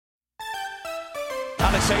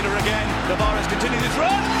Aliseda again. Navarro's continuing his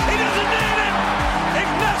run. He doesn't need it.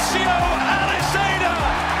 Ignacio Aliseda.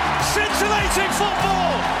 Scintillating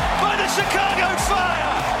football by the Chicago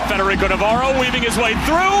Fire. Federico Navarro weaving his way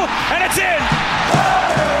through, and it's in.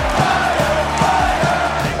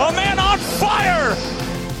 A man on fire.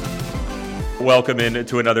 Welcome in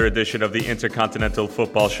to another edition of the Intercontinental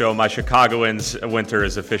Football Show. My Chicagoans' winter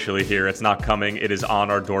is officially here. It's not coming. It is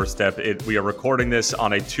on our doorstep. We are recording this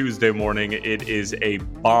on a Tuesday morning. It is a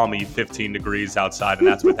balmy 15 degrees outside, and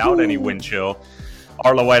that's without any wind chill.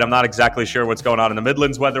 Arlo White, I'm not exactly sure what's going on in the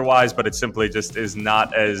Midlands weather-wise, but it simply just is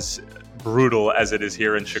not as brutal as it is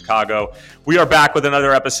here in Chicago. We are back with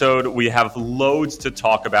another episode. We have loads to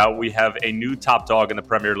talk about. We have a new top dog in the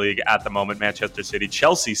Premier League at the moment, Manchester City.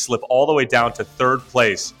 Chelsea slip all the way down to third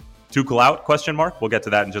place. Tuchel out? Question mark. We'll get to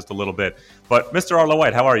that in just a little bit. But Mr. Arlo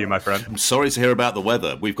White, how are you, my friend? I'm sorry to hear about the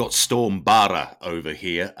weather. We've got Storm Bara over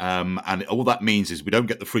here, and all that means is we don't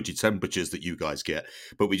get the frigid temperatures that you guys get,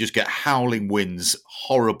 but we just get howling winds,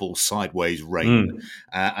 horrible sideways rain,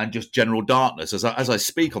 and just general darkness. As I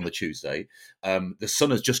speak on the Tuesday, the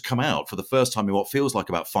sun has just come out for the first time in what feels like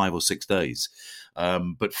about 5 or 6 days.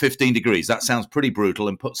 But 15 degrees, that sounds pretty brutal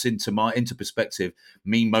and puts into perspective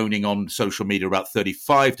me moaning on social media about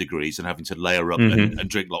 35 degrees and having to layer up and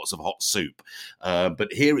drink lots of hot soup.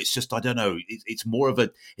 But here it's just, I don't know, it's more of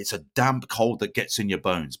it's a damp cold that gets in your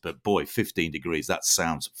bones. But boy, 15 degrees, that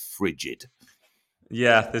sounds frigid.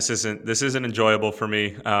 Yeah, this isn't enjoyable for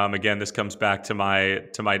me. Again, this comes back to my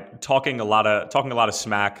talking a lot of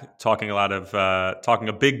smack, talking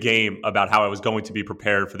a big game about how I was going to be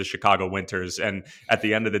prepared for the Chicago winters, and at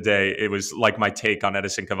the end of the day, it was like my take on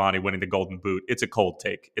Edison Cavani winning the Golden Boot. It's a cold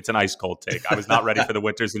take. It's an ice cold take. I was not ready for the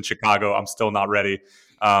winters in Chicago. I'm still not ready,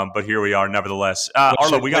 but here we are, nevertheless.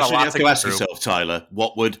 Arlo, we got a lot to go ask through. Yourself, Tyler,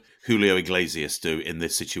 what would Julio Iglesias do in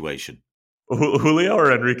this situation? Julio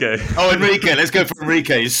or Enrique? Oh, Enrique. Let's go for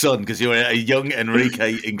Enrique, his son, because you're a young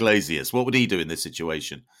Enrique Iglesias. What would he do in this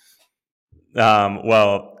situation?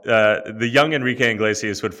 The young Enrique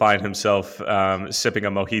Iglesias would find himself sipping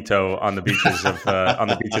a mojito on the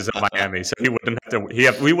beaches of Miami. So we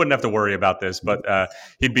wouldn't have to worry about this. But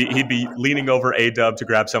he'd be leaning over A-Dub to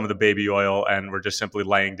grab some of the baby oil, and we're just simply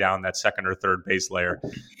laying down that second or third base layer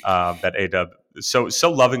that A-Dub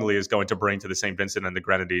so lovingly is going to bring to the St. Vincent and the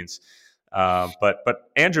Grenadines. But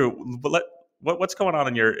Andrew, what's going on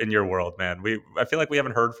in your world, man? I feel like we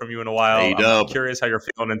haven't heard from you in a while. I'm curious how you're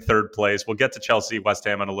feeling in third place. We'll get to Chelsea, West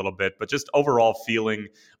Ham in a little bit, but just overall feeling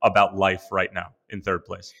about life right now in third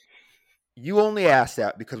place. You only asked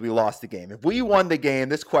that because we lost the game. If we won the game,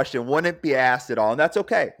 this question wouldn't be asked at all, and that's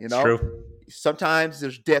okay. You know, true. Sometimes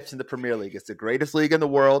there's dips in the Premier League. It's the greatest league in the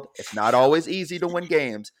world. It's not always easy to win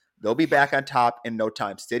games. They'll be back on top in no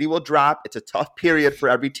time. City will drop. It's a tough period for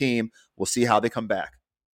every team. We'll see how they come back.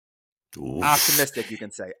 Oof. Optimistic, you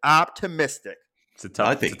can say. Optimistic. It's a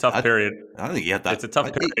tough period. I don't think he had that. It's a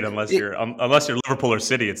tough period unless you're Liverpool or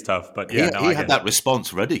City. It's tough, but yeah, he had that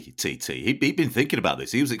response ready. TT, he'd been thinking about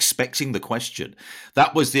this. He was expecting the question.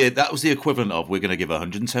 That was the equivalent of we're going to give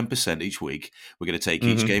 110% each week. We're going to take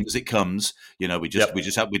each game as it comes. You know, we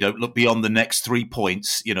don't look beyond the next 3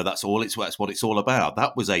 points. You know, that's what it's all about.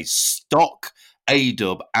 That was a stock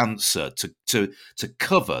A-Dub answer to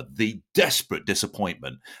cover the desperate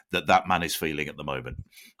disappointment that man is feeling at the moment.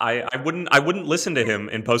 I wouldn't listen to him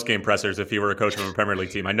in post-game pressers if he were a coach of a Premier League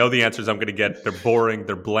team. I know the answers I'm going to get. They're boring.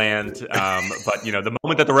 They're bland. But you know, the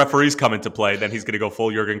moment that the referees come into play, then he's going to go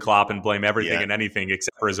full Jurgen Klopp and blame everything and anything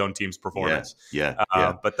except for his own team's performance.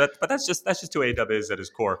 But that's just who A-Dub is at his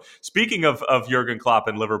core. Speaking of Jurgen Klopp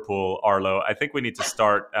and Liverpool, Arlo, I think we need to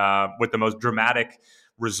start with the most dramatic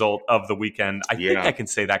result of the weekend. I think I can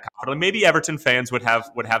say that confidently. Maybe Everton fans would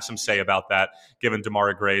have some say about that, given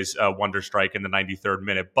Demarai Gray's wonder strike in the 93rd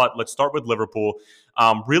minute. But let's start with Liverpool.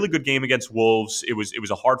 Really good game against Wolves. It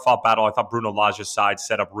was a hard-fought battle. I thought Bruno Lage's side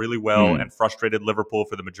set up really well and frustrated Liverpool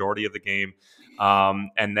for the majority of the game.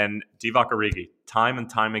 And then Divock Origi, time and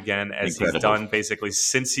time again, as he's done basically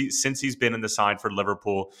since he's been in the side for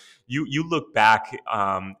Liverpool. You look back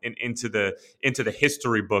into the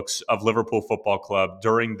history books of Liverpool Football Club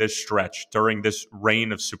during this stretch, during this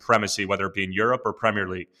reign of supremacy, whether it be in Europe or Premier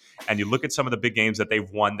League, and you look at some of the big games that they've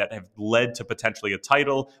won that have led to potentially a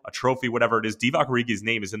title, a trophy, whatever it is. Divock Origi Origi's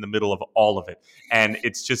name is in the middle of all of it. And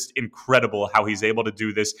it's just incredible how he's able to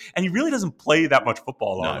do this. And he really doesn't play that much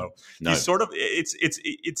football, Arlo. No. He's sort of,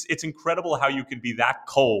 it's incredible how you can be that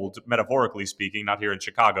cold, metaphorically speaking, not here in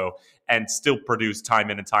Chicago, and still produce time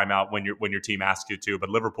in and time out when your team asks you to. But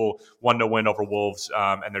Liverpool 1-0 win over Wolves,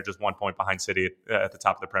 and they're just 1 point behind City at the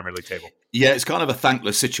top of the Premier League table. Yeah, it's kind of a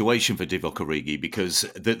thankless situation for Divock Origi because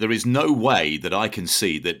there is no way that I can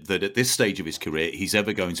see that at this stage of his career he's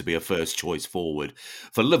ever going to be a first choice forward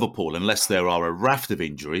for Liverpool unless there are a raft of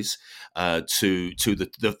injuries to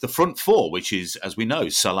the front four, which is, as we know,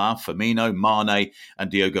 Salah, Firmino, Mane,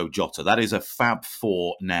 and Diogo Jota. That is a fab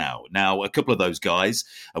four now. Now, a couple of those guys,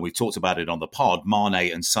 and we've talked about it on the pod,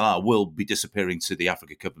 Mane and Salah will be disappearing to the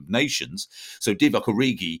Africa Cup of Nations. So Divock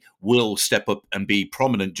Origi will step up and be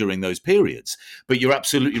prominent during those periods. But you're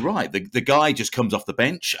absolutely right. The guy just comes off the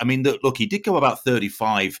bench. I mean, look, he did go about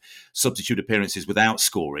 35 substitute appearances without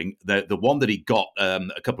scoring. The one that he got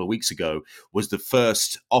a couple of weeks ago was the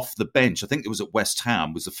first off the bench. I think it was at West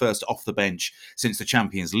Ham, was the first off the bench since the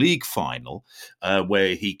Champions League final,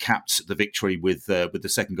 where he capped the victory with the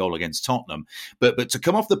second goal against Tottenham. But to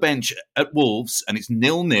come off the bench at Wolves, and it's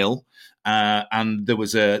 0-0, and there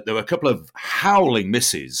were a couple of howling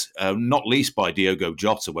misses, not least by Diogo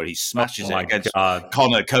Jota, where he smashes it against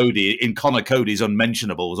Connor Cody in Connor Cody's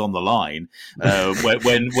unmentionables on the line,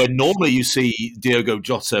 when normally you see Diogo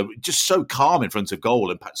Jota just so calm in front of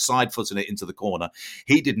goal and side footing it into the corner.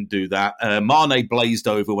 He didn't do that. Mane blazed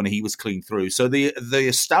over when he was clean through. So the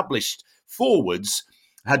established forwards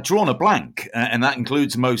had drawn a blank, and that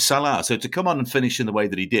includes Mo Salah. So to come on and finish in the way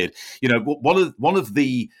that he did,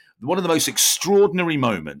 one of the most extraordinary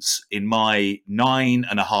moments in my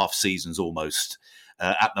 9.5 seasons almost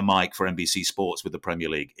at the mic for NBC Sports with the Premier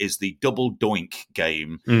League is the double doink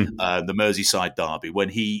game, the Merseyside derby, when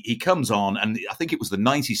he comes on, and I think it was the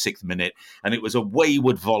 96th minute, and it was a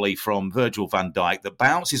wayward volley from Virgil van Dijk that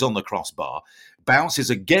bounces on the crossbar, bounces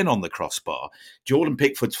again on the crossbar. Jordan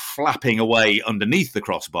Pickford's flapping away underneath the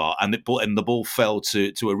crossbar, and the ball fell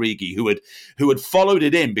to Origi, who had followed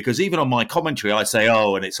it in, because even on my commentary I say,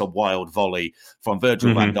 oh, and it's a wild volley from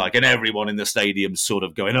Virgil van Dijk, and everyone in the stadium sort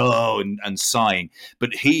of going, oh, and sighing.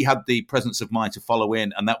 But he had the presence of mind to follow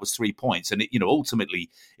in, and that was 3 points. And ultimately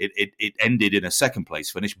it ended in a second place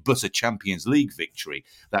finish, but a Champions League victory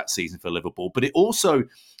that season for Liverpool. But it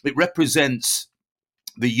represents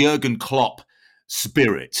the Jurgen Klopp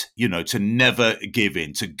spirit, to never give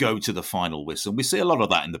in, to go to the final whistle. We see a lot of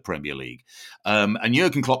that in the Premier League. And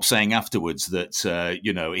Jurgen Klopp saying afterwards that,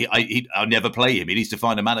 I'll never play him. He needs to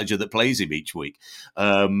find a manager that plays him each week.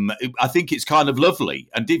 I think it's kind of lovely.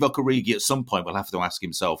 And Divock Origi at some point will have to ask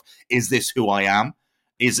himself, is this who I am?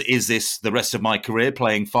 Is this the rest of my career,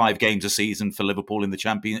 playing 5 games a season for Liverpool in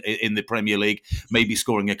the Premier League, maybe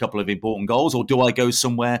scoring a couple of important goals, or do I go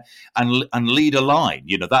somewhere and lead a line?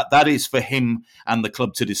 That is for him and the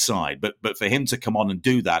club to decide. But for him to come on and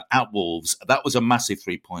do that at Wolves, that was a massive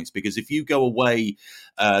 3 points, because if you go away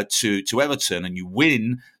to Everton and you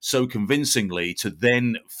win so convincingly, to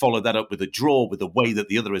then follow that up with a draw with the way that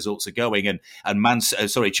the other results are going, and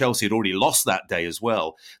Chelsea had already lost that day as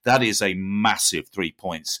well. That is a massive 3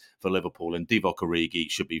 points for Liverpool, and Divock Origi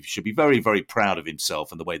should be very, very proud of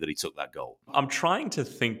himself and the way that he took that goal. I'm trying to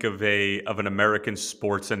think of an American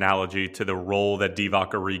sports analogy to the role that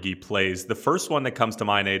Divock Origi plays. The first one that comes to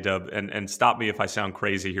mind, A-Dub, and stop me if I sound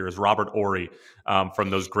crazy here, is Robert Horry from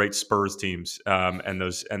those great Spurs teams and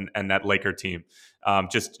that Laker team.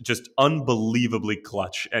 Just unbelievably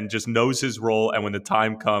clutch, and just knows his role. And when the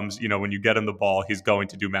time comes, when you get him the ball, he's going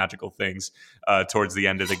to do magical things towards the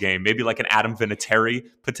end of the game. Maybe like an Adam Vinatieri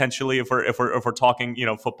potentially, if we're talking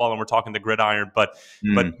football and we're talking the gridiron. But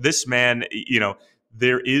this man,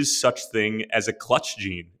 there is such thing as a clutch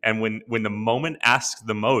gene. And when the moment asks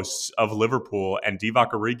the most of Liverpool and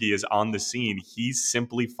Divock Origi is on the scene, he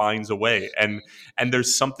simply finds a way. And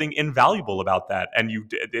there's something invaluable about that. And you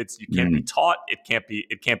can't be taught. It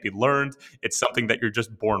can't be learned. It's something that you're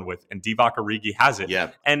just born with. And Divock Origi has it.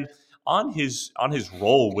 Yeah. And on his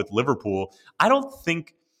role with Liverpool, I don't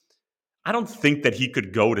think that he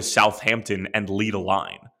could go to Southampton and lead a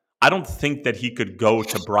line. I don't think that he could go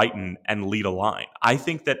to Brighton and lead a line. I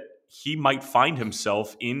think that he might find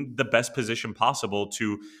himself in the best position possible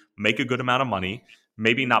to make a good amount of money,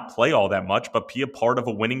 maybe not play all that much, but be a part of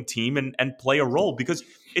a winning team and play a role, because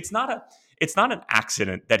it's not an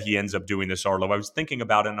accident that he ends up doing this, Arlo. I was thinking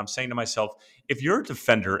about it, and I'm saying to myself, if you're a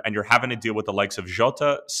defender and you're having to deal with the likes of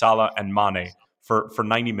Jota, Salah, and Mane for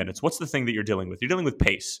 90 minutes, what's the thing that you're dealing with? You're dealing with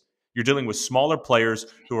pace. You're dealing with smaller players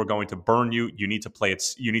who are going to burn you. You need to play it.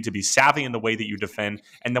 You need to be savvy in the way that you defend.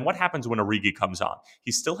 And then what happens when Origi comes on?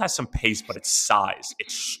 He still has some pace, but it's size,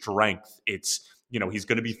 it's strength, it's he's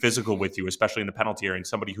going to be physical with you, especially in the penalty area, and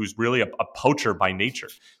somebody who's really a poacher by nature.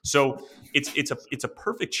 So it's a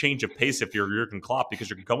perfect change of pace if you're Jurgen Klopp, because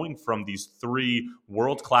you're going from these three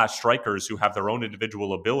world-class strikers who have their own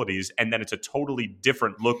individual abilities, and then it's a totally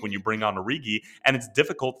different look when you bring on Origi, and it's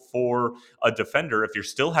difficult for a defender if you're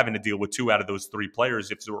still having to deal with two out of those three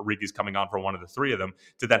players, if Origi's coming on for one of the three of them,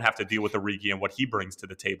 to then have to deal with Origi and what he brings to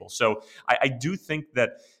the table. So I do think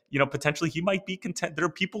that potentially he might be content. There are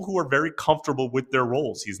people who are very comfortable with their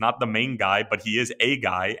roles. He's not the main guy, but he is a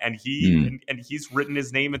guy, and he's written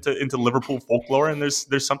his name into Liverpool folklore, and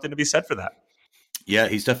there's something to be said for that. Yeah,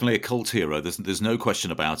 he's definitely a cult hero. There's no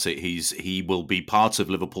question about it. He will be part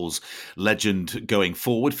of Liverpool's legend going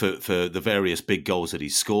forward for the various big goals that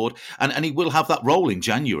he's scored, and he will have that role in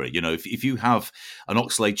January. If you have an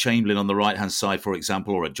Oxlade-Chamberlain on the right hand side, for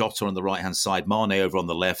example, or a Jota on the right hand side, Mane over on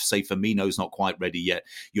the left, say Firmino's not quite ready yet,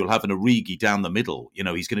 you'll have an Origi down the middle.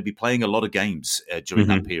 He's going to be playing a lot of games during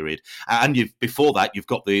that period, and before that you've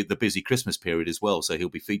got the busy Christmas period as well, so he'll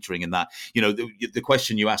be featuring in that. The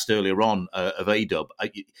question you asked earlier on of AW.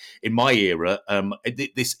 In my era,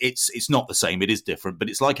 it's not the same. It is different, but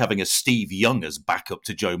it's like having a Steve Young as backup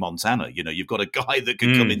to Joe Montana. You've got a guy that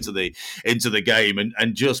can come into the game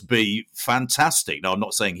and just be fantastic. Now, I'm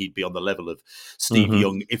not saying he'd be on the level of Steve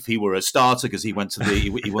Young if he were a starter, because he won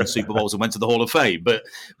Super Bowls and went to the Hall of Fame. But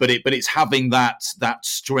it's having that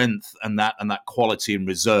strength and that quality in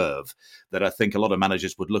reserve that I think a lot of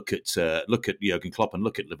managers would look at Jurgen Klopp and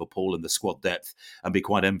look at Liverpool and the squad depth and be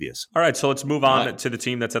quite envious. All right, so let's move on to the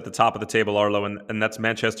team that's at the top of the table, Arlo, and that's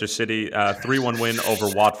Manchester City. 3-1 win over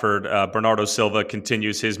Watford. Bernardo Silva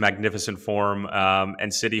continues his magnificent form,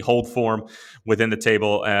 and City hold form within the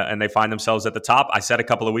table, and they find themselves at the top. I said a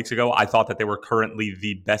couple of weeks ago, I thought that they were currently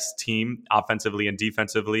the best team offensively and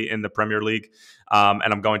defensively in the Premier League, and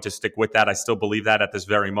I'm going to stick with that. I still believe that at this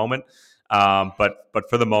very moment. But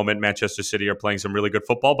for the moment, Manchester City are playing some really good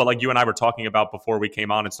football. But like you and I were talking about before we came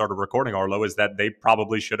on and started recording, Arlo, is that they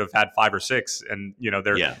probably should have had 5 or 6, and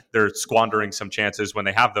they're squandering some chances when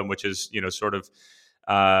they have them, which is sort of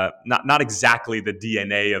not exactly the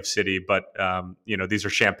DNA of City, but these are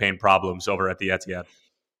champagne problems over at the Etihad.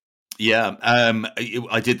 Yeah,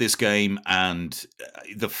 I did this game, and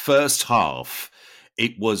the first half,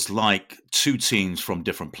 it was like two teams from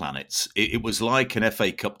different planets. It was like an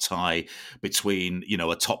FA Cup tie between,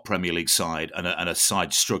 a top Premier League side and a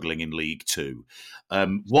side struggling in League Two.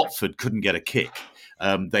 Watford couldn't get a kick.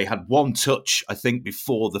 They had one touch, I think,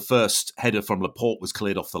 before the first header from Laporte was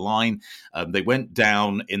cleared off the line. They went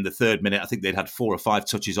down in the 3rd minute. I think they'd had 4 or 5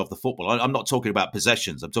 touches of the football. I'm not talking about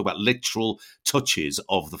possessions. I'm talking about literal touches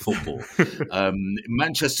of the football.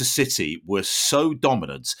 Manchester City were so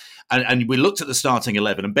dominant. And we looked at the starting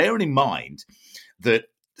 11, and bearing in mind that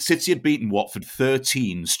City had beaten Watford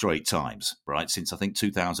 13 straight times, right, since I think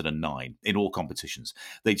 2009 in all competitions.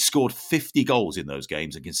 They'd scored 50 goals in those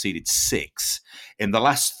games and conceded 6. In the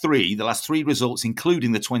last three results,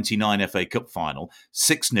 including the 29 FA Cup final,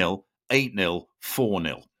 6-0, 8-0,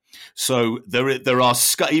 4-0. So there are,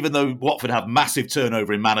 even though Watford have massive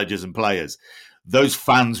turnover in managers and players, those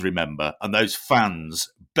fans remember, and those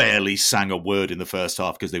fans barely sang a word in the first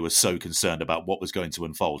half because they were so concerned about what was going to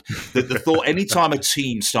unfold. The thought, anytime a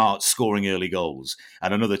team starts scoring early goals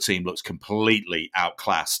and another team looks completely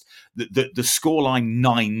outclassed, the scoreline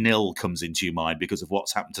 9-0 comes into your mind because of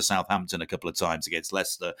what's happened to Southampton a couple of times against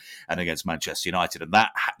Leicester and against Manchester United. And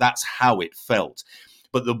that's how it felt.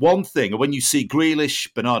 But the one thing, when you see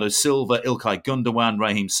Grealish, Bernardo Silva, Ilkay Gundogan,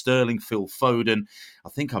 Raheem Sterling, Phil Foden, I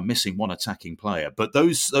think I'm missing one attacking player. But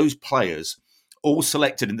those players all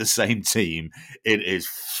selected in the same team, it is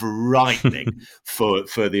frightening for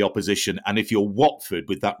the opposition. And if you're Watford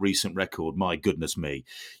with that recent record, my goodness me,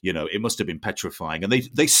 it must have been petrifying. And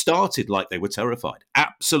they started like they were terrified,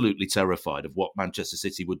 absolutely terrified of what Manchester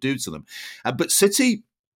City would do to them. But City,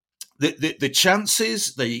 the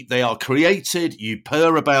chances, they are created, you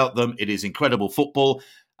purr about them, it is incredible football,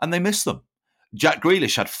 and they miss them. Jack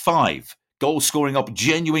Grealish had 5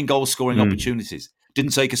 genuine goal-scoring opportunities.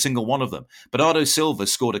 Didn't take a single one of them. Bernardo Silva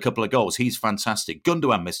scored a couple of goals. He's fantastic.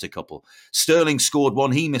 Gundogan missed a couple. Sterling scored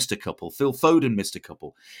one. He missed a couple. Phil Foden missed a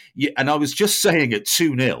couple. Yeah, and I was just saying at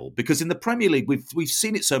 2-0 because in the Premier League, we've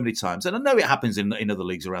seen it so many times. And I know it happens in other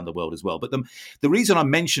leagues around the world as well. But the reason I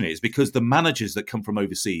mention it is because the managers that come from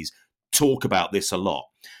overseas talk about this a lot,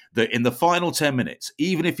 that in the final 10 minutes,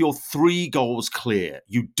 even if you're 3 goals clear,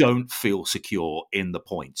 you don't feel secure in the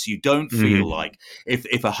points. You don't feel like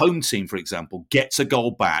if a home team, for example, gets a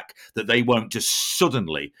goal back, that they won't just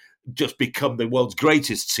suddenly just become the world's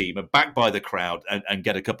greatest team and backed by the crowd and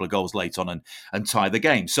get a couple of goals late on and tie the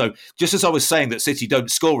game. So just as I was saying that City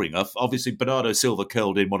don't score enough, obviously Bernardo Silva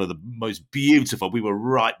curled in one of the most beautiful, we were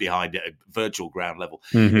right behind it at virtual ground level.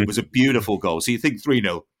 It was a beautiful goal. So you think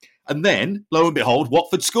 3-0. And then, lo and behold,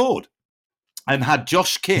 Watford scored. And had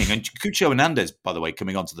Josh King, and Cucho Hernandez, by the way,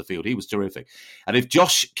 coming onto the field, he was terrific. And if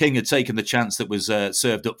Josh King had taken the chance that was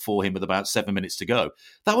served up for him with about 7 minutes to go,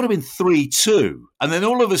 that would have been 3-2. And then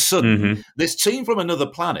all of a sudden, this team from another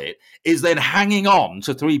planet is then hanging on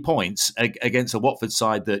to 3 points against a Watford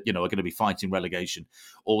side that, are going to be fighting relegation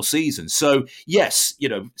all season. So, yes,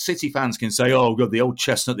 City fans can say, oh, God, the old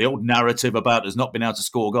chestnut, the old narrative about us not being able to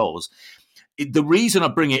score goals. The reason I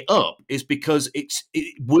bring it up is because it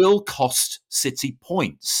will cost City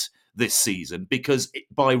points this season, because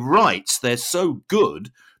by rights they're so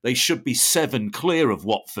good they should be 7 clear of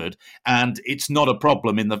Watford, and it's not a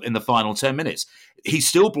problem in the final 10 minutes. He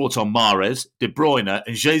still brought on Mahrez, De Bruyne,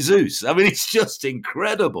 and Jesus. I mean, it's just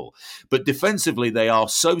incredible. But defensively, they are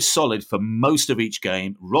so solid for most of each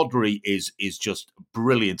game. Rodri is just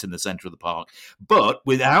brilliant in the centre of the park, but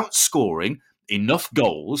without scoring enough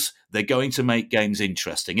goals, they're going to make games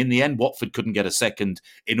interesting. In the end, Watford couldn't get a second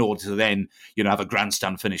in order to then, have a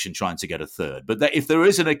grandstand finish and trying to get a third. But if there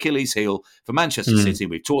is an Achilles heel for Manchester City,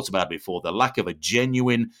 we've talked about it before, the lack of a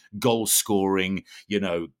genuine goal-scoring,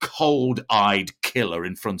 cold-eyed killer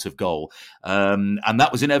in front of goal. And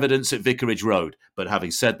that was in evidence at Vicarage Road. But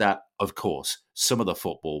having said that, of course, some of the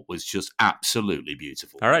football was just absolutely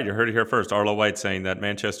beautiful. All right, you heard it here first. Arlo White saying that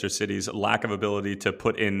Manchester City's lack of ability to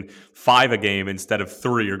put in 5 a game instead of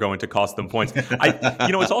 3 are going to cost them points.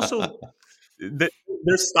 It's also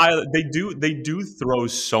their style. They do throw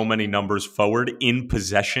so many numbers forward in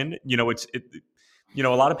possession. A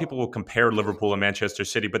lot of people will compare Liverpool and Manchester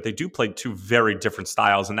City, but they do play 2 very different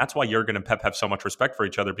styles. And that's why Jurgen and Pep have so much respect for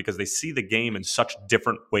each other, because they see the game in such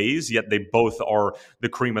different ways, yet they both are the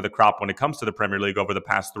cream of the crop when it comes to the Premier League over the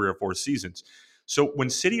past 3 or 4 seasons. So when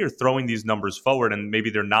City are throwing these numbers forward and maybe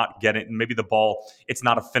they're not getting, maybe the ball, it's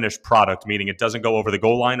not a finished product, meaning it doesn't go over the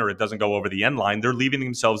goal line or it doesn't go over the end line, they're leaving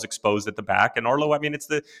themselves exposed at the back. And Arlo,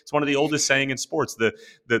 it's one of the oldest saying in sports,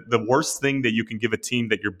 the worst thing that you can give a team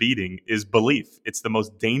that you're beating is belief. It's the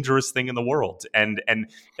most dangerous thing in the world. And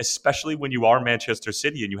especially when you are Manchester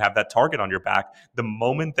City and you have that target on your back, the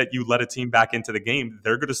moment that you let a team back into the game,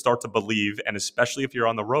 they're going to start to believe. And especially if you're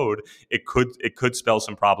on the road, it could spell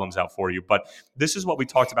some problems out for you. But this is what we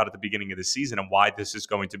talked about at the beginning of the season and why this is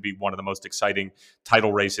going to be one of the most exciting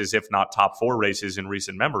title races, if not top 4 races in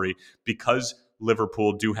recent memory, because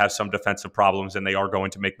Liverpool do have some defensive problems and they are going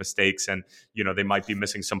to make mistakes, and they might be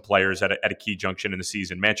missing some players at a key junction in the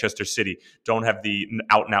season. Manchester City don't have the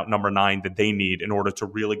out-and-out number 9 that they need in order to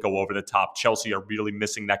really go over the top. Chelsea are really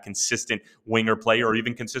missing that consistent winger play or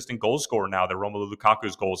even consistent goal scorer now. That Romelu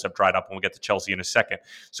Lukaku's goals have dried up, and we'll get to Chelsea in a second.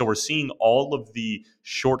 So we're seeing all of the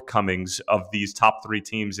shortcomings of these top 3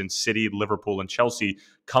 teams in City, Liverpool, and Chelsea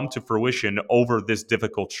come to fruition over this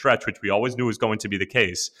difficult stretch, which we always knew was going to be the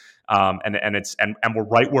case. And we're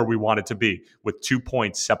right where we wanted to be, with 2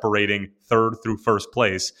 points separating 3rd through 1st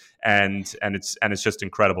place, and it's just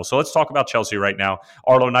incredible. So let's talk about Chelsea right now.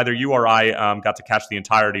 Arlo, neither you or I got to catch the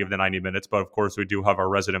entirety of the 90 minutes, but of course we do have our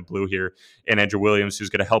resident blue here in Andrew Williams, who's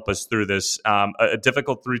going to help us through this. A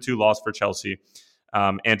difficult 3-2 loss for Chelsea.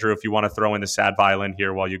 Andrew, if you want to throw in the sad violin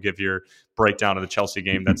here while you give your breakdown of the Chelsea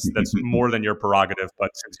game, that's more than your prerogative.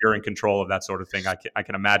 But since you're in control of that sort of thing, I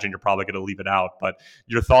can imagine you're probably going to leave it out. But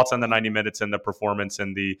your thoughts on the 90 minutes and the performance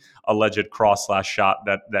and the alleged cross/shot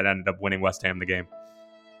that ended up winning West Ham the game?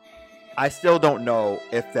 I still don't know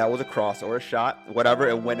if that was a cross or a shot. Whatever,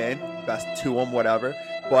 it went in. Best to them, whatever.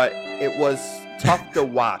 But it was tough to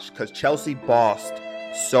watch because Chelsea bossed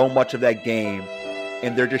so much of that game,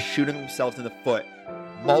 and they're just shooting themselves in the foot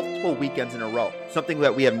multiple weekends in a row, something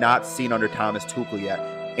that we have not seen under Thomas Tuchel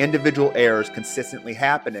yet. Individual errors consistently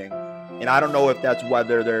happening, and I don't know if that's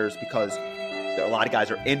whether there's because a lot of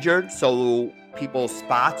guys are injured, so people's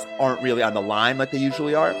spots aren't really on the line like they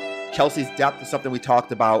usually are. Chelsea's depth is something we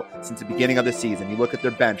talked about since the beginning of the season. You look at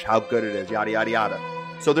their bench, how good it is, yada, yada, yada.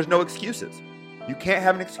 So there's no excuses. You can't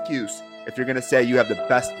have an excuse if you're going to say you have the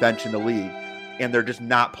best bench in the league and they're just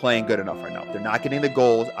not playing good enough right now. They're not getting the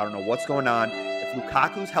goals. I don't know what's going on. If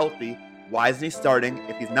Lukaku's healthy, why isn't he starting?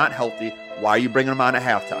 If he's not healthy, why are you bringing him on at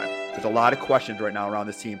halftime? There's a lot of questions right now around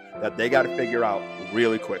this team that they got to figure out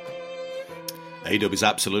really quickly. A-Dub is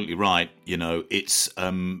absolutely right. You know, it's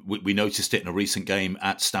we noticed it in a recent game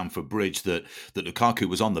at Stamford Bridge that Lukaku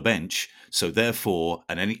was on the bench. So therefore,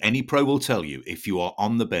 and any pro will tell you, if you are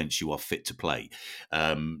on the bench, you are fit to play.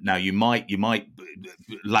 Now you might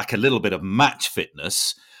lack a little bit of match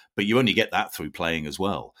fitness, but you only get that through playing as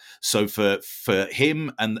well. So for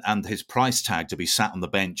him and his price tag to be sat on the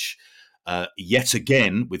bench yet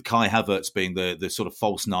again, with Kai Havertz being the sort of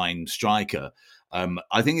false nine striker,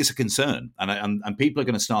 I think it's a concern, and people are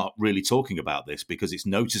going to start really talking about this because it's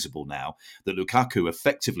noticeable now that Lukaku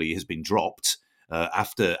effectively has been dropped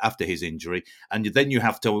after his injury, and then you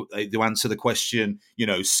have to answer the question, you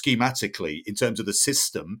know, schematically in terms of the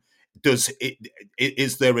system.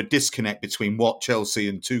 Is there a disconnect between what Chelsea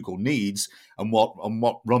and Tuchel needs and what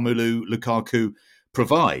Romelu Lukaku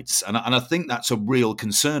provides? And I think that's a real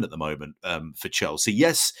concern at the moment for Chelsea.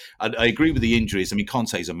 Yes, I agree with the injuries. I mean,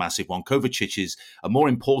 Conte's a massive one. Kovacic is a more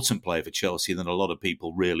important player for Chelsea than a lot of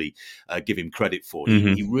people really give him credit for.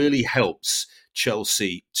 Mm-hmm. He really helps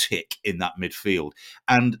Chelsea tick in that midfield.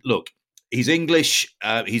 And look, he's English.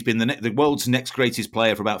 He's been the world's next greatest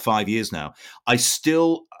player for about 5 years now.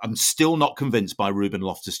 I'm still not convinced by Ruben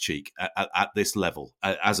Loftus-Cheek at this level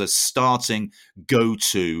as a starting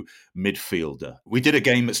go-to midfielder. We did a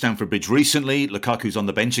game at Stamford Bridge recently. Lukaku's on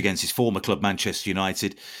the bench against his former club, Manchester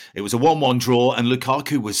United. It was a 1-1 draw, and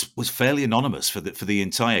Lukaku was fairly anonymous for the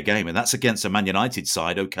entire game, and that's against a Man United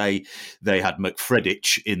side. Okay, they had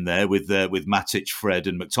McFredich in there with Matic, Fred,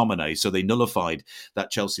 and McTominay, so they nullified that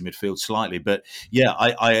Chelsea midfield slightly. But yeah,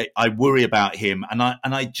 I worry about him, and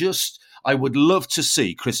I would love to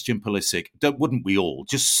see Christian Pulisic, wouldn't we all,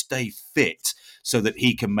 just stay fit so that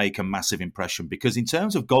he can make a massive impression. Because in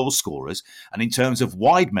terms of goal scorers and in terms of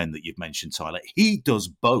wide men that you've mentioned, Tyler, he does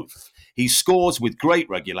both. He scores with great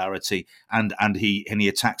regularity and he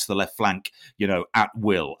attacks the left flank, you know, at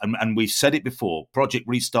will. And we've said it before, Project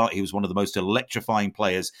Restart, he was one of the most electrifying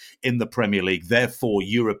players in the Premier League, therefore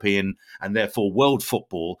European and therefore world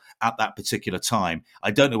football at that particular time. I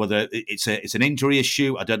don't know whether it's an injury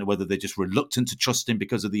issue. I don't know whether they're just reluctant to trust him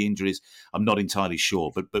because of the injuries. I'm not entirely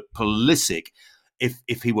sure. But Pulisic,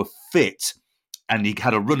 if he were fit and he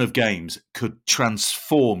had a run of games, could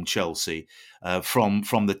transform Chelsea from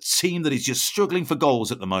the team that is just struggling for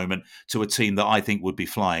goals at the moment to a team that I think would be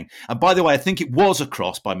flying. And by the way, I think it was a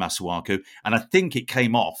cross by Masuaku, and I think it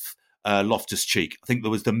came off Loftus-Cheek. I think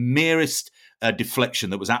there was the merest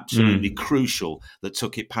deflection that was absolutely crucial that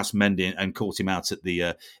took it past Mendy and caught him out at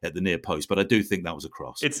the near post. But I do think that was a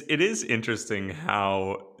cross. It is interesting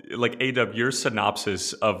how, like, A-Dub, your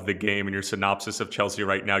synopsis of the game and your synopsis of Chelsea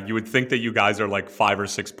right now, you would think that you guys are like 5 or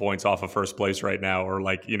 6 points off of first place right now, or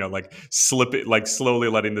like, you know, like slip it, like slowly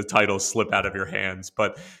letting the title slip out of your hands.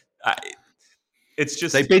 But it's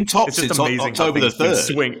just, they've been top since October the 3rd.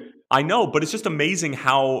 Swing. I know, but it's just amazing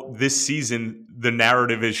how this season the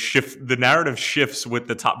narrative shifts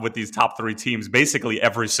with these top 3 teams basically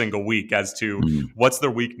every single week as to what's their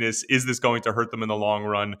weakness. Is this going to hurt them in the long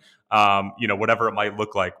run? You know, whatever it might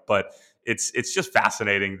look like. But it's just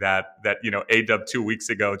fascinating that you know, A-Dub 2 weeks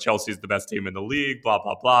ago, Chelsea's the best team in the league, blah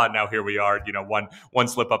blah blah. Now here we are, you know, one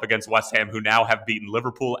slip up against West Ham, who now have beaten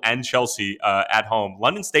Liverpool and Chelsea at home.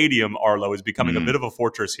 London Stadium, Arlo, is becoming a bit of a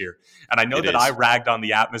fortress here, and I know I ragged on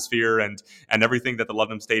the atmosphere and everything that the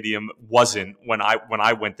London Stadium wasn't when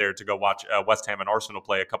I went there to go watch West Ham and Arsenal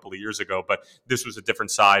play a couple of years ago. But this was a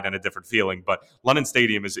different side and a different feeling. But London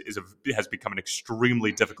Stadium has become an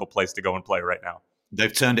extremely difficult place to go and play right now.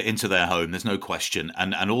 They've turned it into their home. There's no question,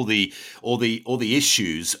 and all the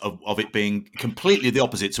issues of it being completely the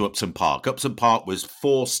opposite to Upton Park. Upton Park was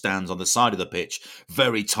 4 stands on the side of the pitch,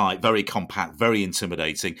 very tight, very compact, very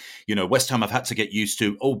intimidating. You know, West Ham have had to get used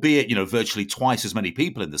to, albeit, you know, virtually twice as many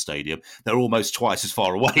people in the stadium. They're almost twice as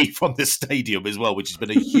far away from the stadium as well, which has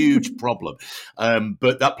been a huge problem.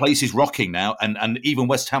 But that place is rocking now, and even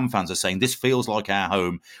West Ham fans are saying this feels like our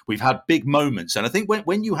home. We've had big moments, and I think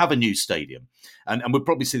when you have a new stadium, and we'll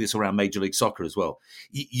probably see this around Major League Soccer as well,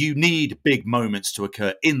 you need big moments to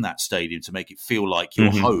occur in that stadium to make it feel like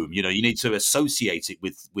your home. You know, you need to associate it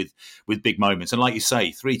with big moments. And like you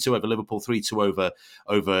say, 3-2 over Liverpool, 3-2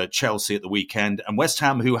 over Chelsea at the weekend. And West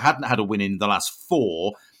Ham, who hadn't had a win in the last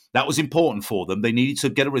 4, that was important for them. They needed to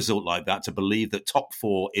get a result like that to believe that top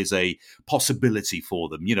 4 is a possibility for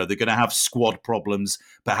them. You know, they're going to have squad problems,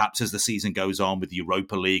 perhaps as the season goes on with the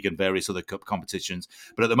Europa League and various other cup competitions.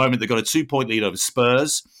 But at the moment, they've got a 2-point lead over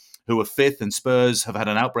Spurs, who are 5th, and Spurs have had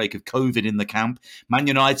an outbreak of COVID in the camp. Man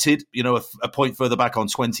United, you know, a point further back on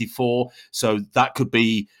 24, so that could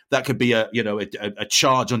be a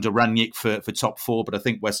charge under Rangnick for top 4. But I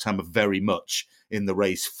think West Ham are very much in the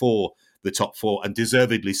race for the top four, and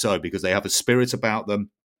deservedly so, because they have a spirit about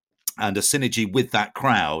them and a synergy with that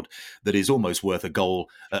crowd that is almost worth a goal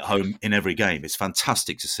at home in every game. It's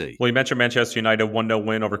fantastic to see. Well, you mentioned Manchester United 1-0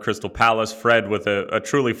 win over Crystal Palace. Fred with a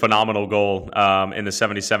truly phenomenal goal in the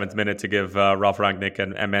 77th minute to give Ralf Rangnick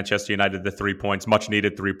and Manchester United the 3 points, much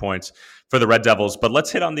needed 3 points for the Red Devils. But let's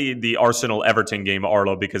hit on the Arsenal-Everton game,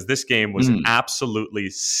 Arlo, because this game was absolutely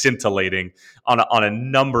scintillating on a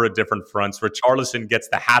number of different fronts. Richarlison gets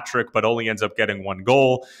the hat trick, but only ends up getting one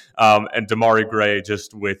goal. And Damari Gray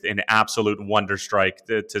just with an absolute wonder strike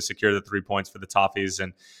to secure the 3 points for the Toffees.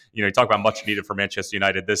 And you talk about much needed for Manchester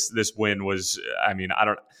United. This win was, I mean, I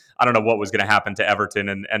don't know what was going to happen to Everton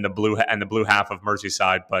and the blue half of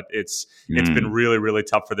Merseyside, but it's been really, really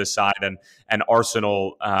tough for this side. And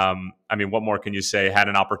Arsenal, I mean, what more can you say? Had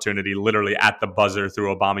an opportunity literally at the buzzer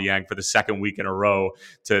through Aubameyang for the second week in a row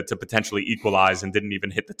to potentially equalize and didn't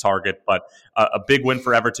even hit the target. But a big win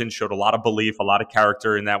for Everton, showed a lot of belief, a lot of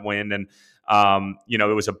character in that win. And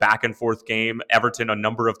it was a back and forth game. Everton a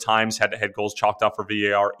number of times had goals chalked up for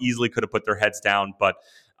VAR, easily could have put their heads down, but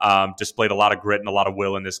displayed a lot of grit and a lot of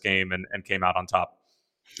will in this game and came out on top.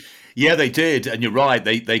 Yeah, they did, and you're right.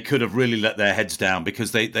 They could have really let their heads down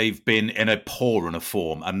because they've been in a poor run of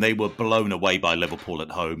form, and they were blown away by Liverpool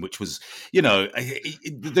at home, which was,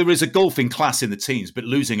 there is a golfing class in the teams, but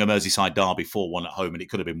losing a Merseyside derby 4-1 at home, and it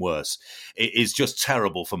could have been worse. It is just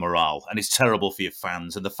terrible for morale, and it's terrible for your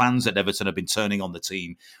fans. And the fans at Everton have been turning on the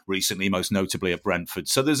team recently, most notably at Brentford.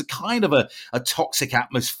 So there's a kind of a toxic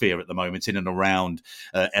atmosphere at the moment in and around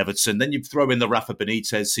Everton. Then you throw in the Rafa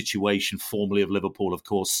Benitez situation, formerly of Liverpool, of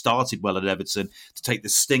course, started well at Everton to take the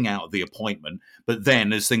sting out of the appointment. But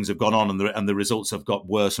then as things have gone on and the results have got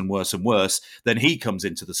worse and worse and worse, then he comes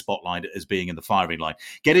into the spotlight as being in the firing line.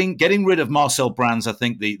 Getting rid of Marcel Brands, I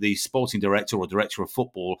think the sporting director or director of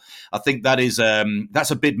football, I think that is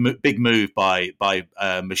that's a big move by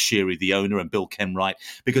Mashiri, the owner, and Bill Kenwright,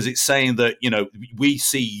 because it's saying that, we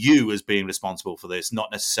see you as being responsible for this,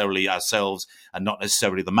 not necessarily ourselves and not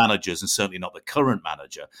necessarily the managers, and certainly not the current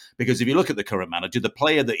manager. Because if you look at the current manager, the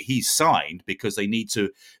player that he signed because they need to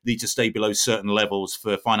stay below certain levels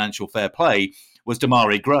for financial fair play was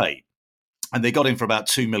Damari Gray. And they got him for about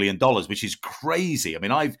 $2 million, which is crazy. I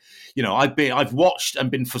mean, I've watched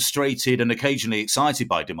and been frustrated and occasionally excited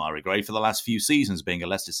by Damari Gray for the last few seasons, being a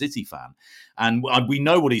Leicester City fan. And we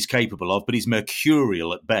know what he's capable of, but he's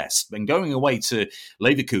mercurial at best. And going away to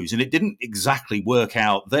Leverkusen, it didn't exactly work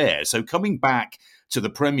out there. So coming back to the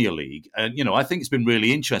Premier League, and I think it's been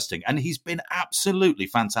really interesting, and he's been absolutely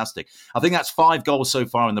fantastic. I think that's 5 goals so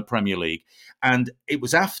far in the Premier League, and it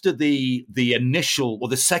was after the initial or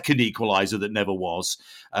the second equaliser that never was,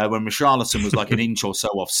 when Richarlison was like an inch or so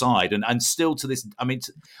offside, and still to this, I mean,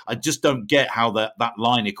 I just don't get how that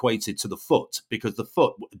line equated to the foot, because the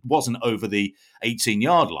foot wasn't over the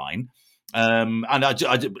 18-yard line. And I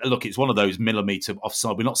look, it's one of those millimetre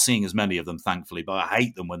offside. We're not seeing as many of them, thankfully, but I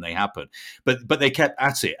hate them when they happen. But they kept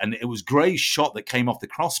at it, and it was Gray's shot that came off the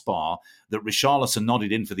crossbar that Richarlison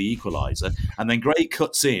nodded in for the equaliser, and then Gray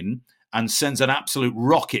cuts in and sends an absolute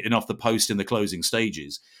rocket in off the post in the closing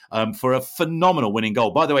stages for a phenomenal winning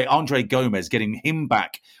goal. By the way, Andre Gomez, getting him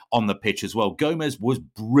back on the pitch as well. Gomez was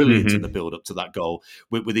brilliant in the build-up to that goal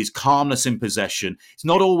with his calmness in possession. It's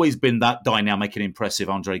not always been that dynamic and impressive,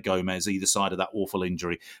 Andre Gomez, either side of that awful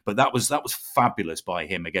injury, but that was fabulous by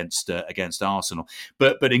him against Arsenal.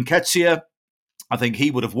 But Nketiah, I think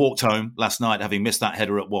he would have walked home last night having missed that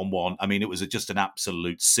header at 1-1. I mean, it was just an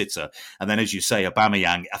absolute sitter. And then, as you say,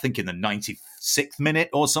 Aubameyang, I think in the 96th minute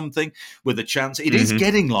or something, with a chance. It is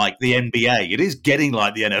getting like the NBA. It is getting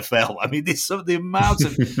like the NFL. I mean, some of the amounts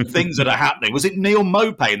of things that are happening. Was it Neil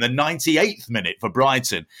Maupay in the 98th minute for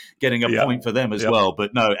Brighton, getting a point for them as well?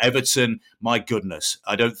 But no, Everton, my goodness,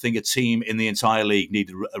 I don't think a team in the entire league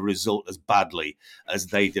needed a result as badly as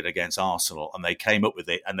they did against Arsenal. And they came up with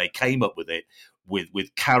it,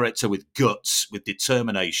 with character, with guts, with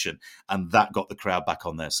determination, and that got the crowd back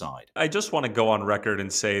on their side. I just want to go on record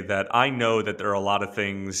and say that I know that there are a lot of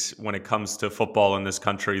things when it comes to football in this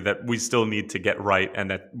country that we still need to get right,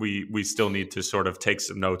 and that we still need to sort of take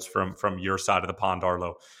some notes from your side of the pond,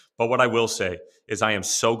 Arlo. But what I will say is I am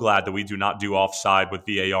so glad that we do not do offside with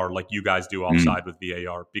VAR like you guys do offside with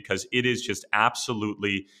VAR, because it is just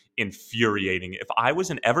absolutely infuriating. If I was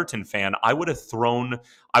an Everton fan, I would have thrown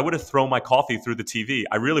my coffee through the TV.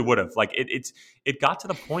 I really would have. Like it got to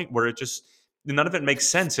the point where it just none of it makes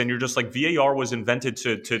sense, and you're just like, VAR was invented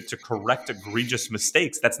to correct egregious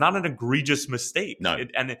mistakes. That's not an egregious mistake. No.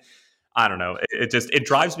 I don't know. It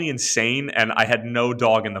drives me insane, and I had no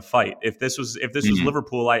dog in the fight. If this was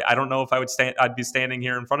Liverpool, I don't know if I would stand. I'd be standing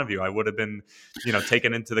here in front of you. I would have been,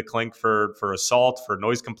 taken into the clink for assault, for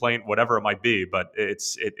noise complaint, whatever it might be. But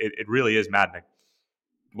it really is maddening.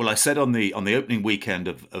 Well, I said on the opening weekend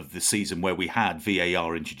of the season where we had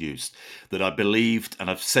VAR introduced that I believed, and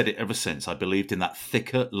I've said it ever since, I believed in that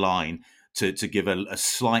thicker line to give a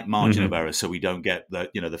slight margin of error so we don't get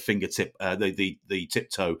the fingertip the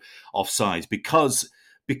tiptoe offsides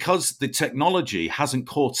because the technology hasn't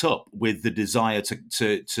caught up with the desire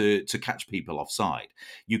to catch people offside.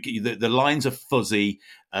 The lines are fuzzy.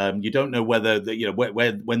 You don't know whether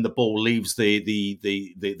when the ball leaves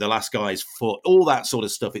the last guy's foot, all that sort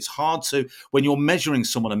of stuff. It's hard to, when you're measuring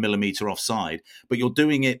someone a millimeter offside, but you're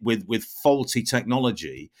doing it with faulty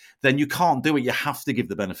technology, then you can't do it. You have to give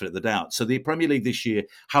the benefit of the doubt. So the Premier League this year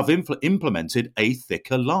have implemented a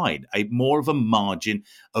thicker line, a more of a margin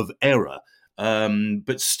of error.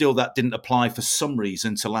 But still, that didn't apply for some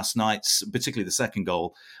reason to last night's, particularly the second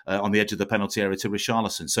goal on the edge of the penalty area to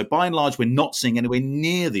Richarlison. So by and large, we're not seeing anywhere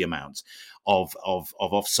near the amount of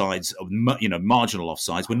offsides, marginal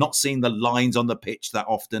offsides. We're not seeing the lines on the pitch that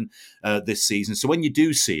often this season. So when you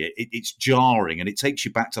do see it, it's jarring, and it takes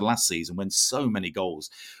you back to last season when so many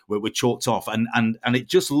goals were chalked off, and it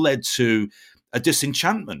just led to a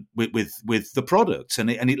disenchantment with the product, and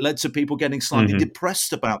it led to people getting slightly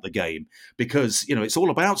depressed about the game because it's all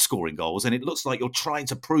about scoring goals, and it looks like you're trying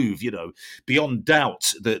to prove beyond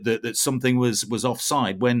doubt that something was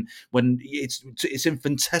offside when it's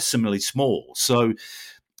infinitesimally small. So.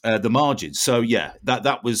 The margins. So yeah,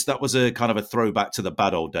 that was a kind of a throwback to the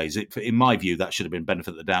bad old days. In my view, that should have been benefit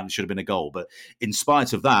of the doubt. It should have been a goal. But in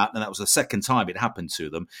spite of that, and that was the second time it happened to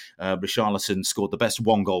them, Richarlison scored the best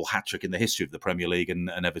one-goal hat-trick in the history of the Premier League, and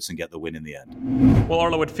Everton get the win in the end. Well,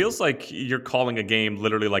 Arlo, it feels like you're calling a game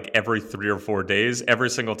literally like every 3 or 4 days. Every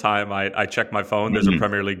single time I check my phone, there's a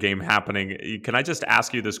Premier League game happening. Can I just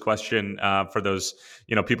ask you this question for those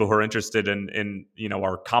people who are interested in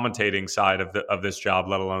our commentating side of this job,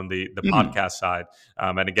 let alone the podcast side.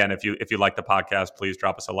 And again, if you like the podcast, please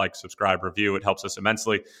drop us a like, subscribe, review. It helps us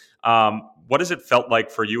immensely. What has it felt like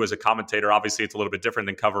for you as a commentator? Obviously, it's a little bit different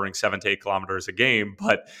than covering 7 to 8 kilometers a game,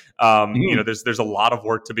 but there's a lot of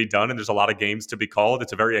work to be done, and there's a lot of games to be called.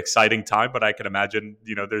 It's a very exciting time, but I can imagine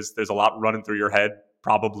there's a lot running through your head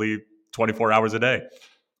probably 24 hours a day.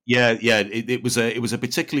 Yeah. It was a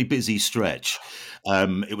particularly busy stretch.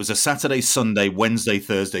 It was a Saturday, Sunday, Wednesday,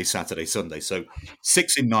 Thursday, Saturday, Sunday. So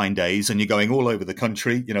 6 in 9 days, and you're going all over the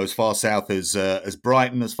country. As far south as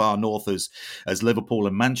Brighton, as far north as Liverpool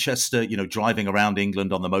and Manchester. Driving around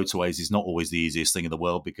England on the motorways is not always the easiest thing in the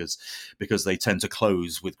world because they tend to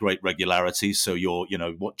close with great regularity. So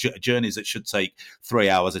what journeys that should take 3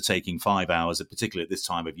 hours are taking 5 hours, particularly at this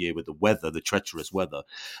time of year with the weather, the treacherous weather.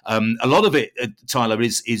 A lot of it, Tyler,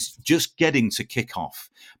 is just getting to kick off,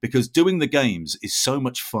 because doing the games is so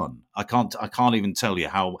much fun. I can't even tell you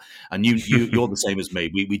how. And you're the same as me.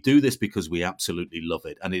 We do this because we absolutely love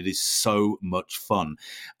it, and it is so much fun.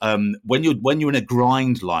 When you're in a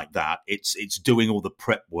grind like that, it's doing all the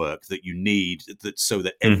prep work that you need so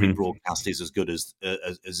that every broadcast is as good as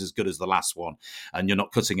the last one, and you're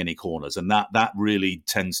not cutting any corners. And that really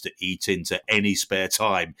tends to eat into any spare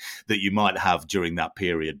time that you might have during that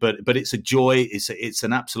period. But it's a joy. It's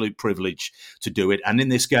an absolute privilege to do it. And in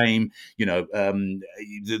this game,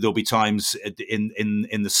 there'll be times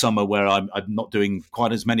in the summer where I'm not doing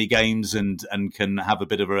quite as many games and can have a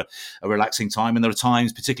bit of a relaxing time. And there are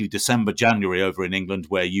times, particularly December, January over in England,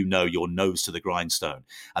 where you're nose to the grindstone,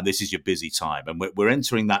 and this is your busy time. And we're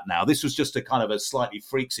entering that now. This was just a kind of a slightly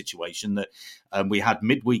freak situation that we had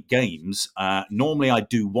midweek games. Normally I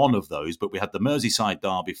do one of those, but we had the Merseyside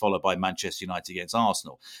derby followed by Manchester United against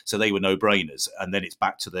Arsenal. So they were no-brainers. And then it's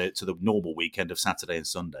back to the normal weekend of Saturday and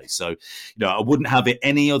Sunday. So, I wouldn't have it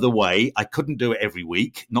any other way. I couldn't do it every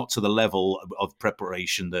week, not to the level of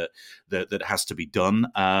preparation that has to be done.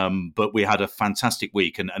 But we had a fantastic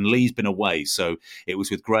week, and Lee's been away. So it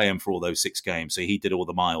was with Graham for all those 6 games. So he did all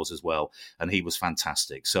the miles as well, and he was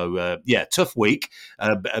fantastic. So, tough week,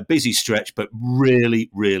 a busy stretch, but really,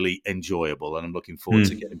 really enjoyable. And I'm looking forward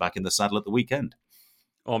to getting back in the saddle at the weekend.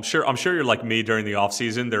 Well, I'm sure you're like me during the off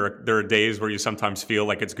season. There are days where you sometimes feel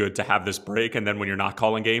like it's good to have this break, and then when you're not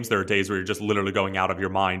calling games, there are days where you're just literally going out of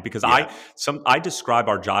your mind. Because I describe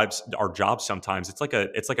our jobs sometimes. It's like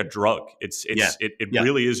a drug. It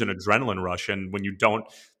really is an adrenaline rush, and when you don't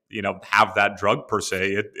have that drug per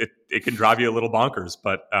se, it can drive you a little bonkers.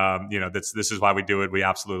 But this is why we do it. We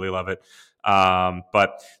absolutely love it.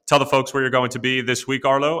 But tell the folks where you're going to be this week,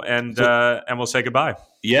 Arlo, and we'll say goodbye.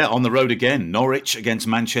 Yeah, on the road again. Norwich against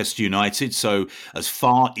Manchester United. So as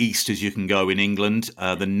far east as you can go in England.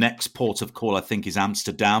 The next port of call, I think, is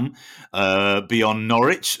Amsterdam, beyond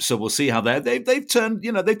Norwich. So we'll see how they've turned.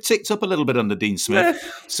 They've ticked up a little bit under Dean Smith.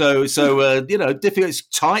 So difficult. It's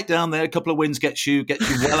tight down there. A couple of wins gets you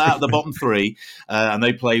well out of the bottom three. And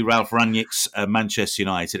they play Ralph Rangnick's Manchester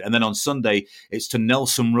United. And then on Sunday, it's to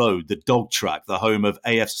Nelson Road, the dog track, the home of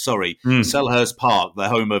Selhurst Park, the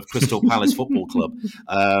home of Crystal Palace Football Club.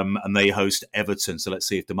 And they host Everton. So let's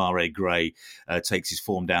see if Demarai Gray takes his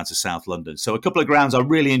form down to South London. So a couple of grounds I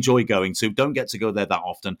really enjoy going to. Don't get to go there that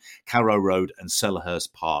often. Carrow Road and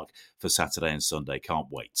Selhurst Park for Saturday and Sunday. Can't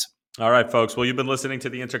wait. All right, folks. Well, you've been listening to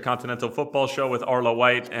the Intercontinental Football Show with Arlo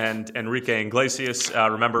White and Enrique Iglesias.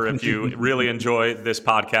 Remember, if you really enjoy this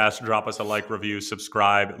podcast, drop us a like, review,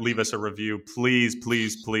 subscribe, leave us a review. Please,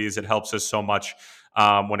 please, please. It helps us so much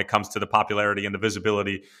when it comes to the popularity and the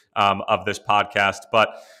visibility of this podcast. But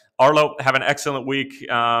Arlo, have an excellent week.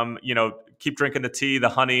 Keep drinking the tea, the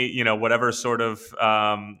honey, whatever sort of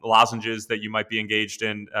lozenges that you might be engaged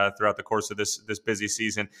in throughout the course of this busy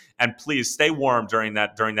season. And please stay warm during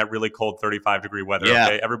that really cold 35-degree weather. Yeah.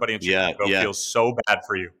 Okay, everybody in Chicago feels so bad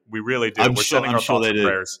for you. We really do. We're sending our thoughts and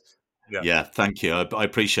prayers. Yeah, thank you. I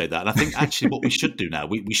appreciate that. And I think actually what we should do now,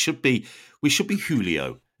 we should be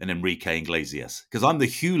Julio and Enrique Iglesias, because I'm the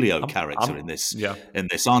Julio character in this,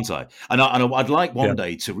 aren't I? And I'd like one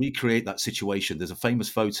day to recreate that situation. There's a famous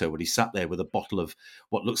photo where he sat there with a bottle of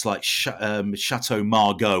what looks like Chateau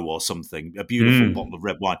Margaux or something, a beautiful bottle of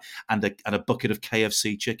red wine, and a bucket of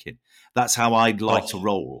KFC chicken. That's how I'd like to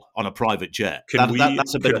roll on a private jet.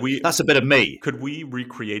 That's a bit of me. Could we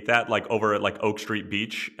recreate that over at Oak Street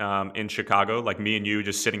Beach in Chicago? Like me and you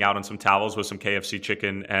just sitting out on some towels with some KFC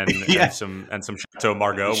chicken and some Chateau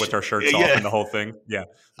Margaux with our shirts off and the whole thing. Yeah,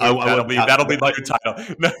 that'll be the new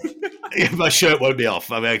title. My shirt won't be off.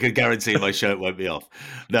 I mean, I can guarantee my shirt won't be off.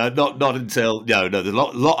 No, not until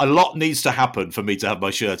a lot needs to happen for me to have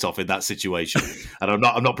my shirt off in that situation, and I'm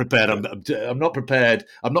not prepared. I'm not prepared.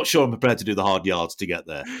 I'm not sure I'm prepared to do the hard yards to get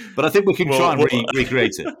there. But I think we can try and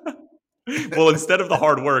recreate it. Well, instead of the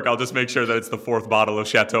hard work, I'll just make sure that it's the fourth bottle of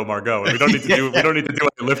Chateau Margaux. And we don't need to do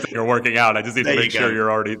any lifting or working out. I just need to make sure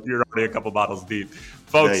you're already a couple bottles deep.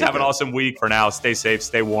 Folks, have an awesome week. For now, stay safe,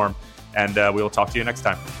 stay warm, and we will talk to you next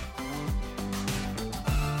time.